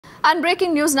And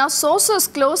breaking news now, sources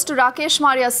close to Rakesh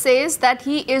Maria says that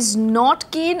he is not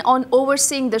keen on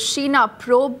overseeing the Sheena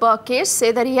probe case,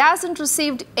 say that he hasn't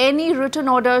received any written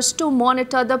orders to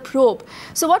monitor the probe.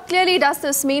 So what clearly does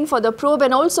this mean for the probe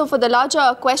and also for the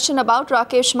larger question about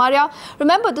Rakesh Maria?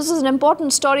 Remember, this is an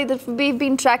important story that we've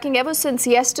been tracking ever since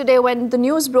yesterday when the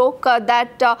news broke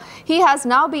that he has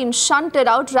now been shunted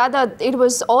out. Rather, it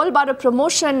was all about a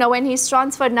promotion when he's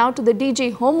transferred now to the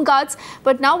DG Home Guards.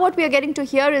 But now what we are getting to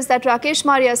hear is that Rakesh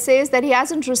Maria says that he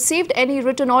hasn't received any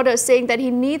written orders saying that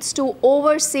he needs to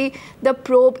oversee the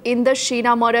probe in the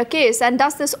Sheena Bora case. And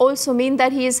does this also mean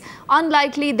that he is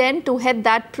unlikely then to head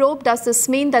that probe? Does this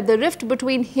mean that the rift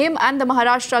between him and the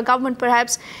Maharashtra government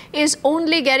perhaps is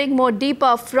only getting more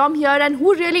deeper from here? And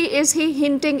who really is he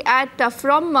hinting at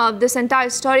from this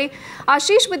entire story?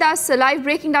 Ashish with us live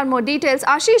breaking down more details.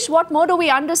 Ashish, what more do we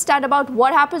understand about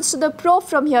what happens to the probe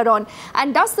from here on?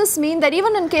 And does this mean that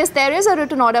even in case there is a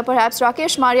written order, perhaps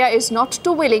Rakesh Maria is not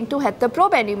too willing to head the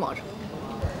probe anymore?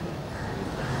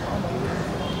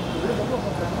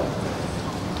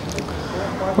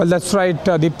 Well, that's right,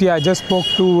 Deepti. I just spoke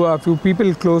to a few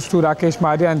people close to Rakesh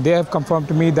Maria, and they have confirmed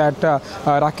to me that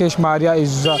Rakesh Maria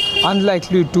is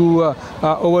unlikely to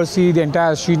oversee the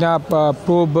entire Sheena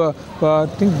probe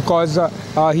thing because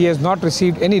he has not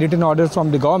received any written orders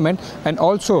from the government, and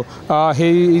also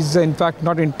he is in fact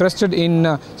not interested in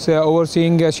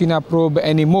overseeing Sheena probe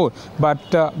anymore. But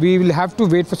we will have to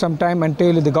wait for some time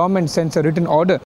until the government sends a written order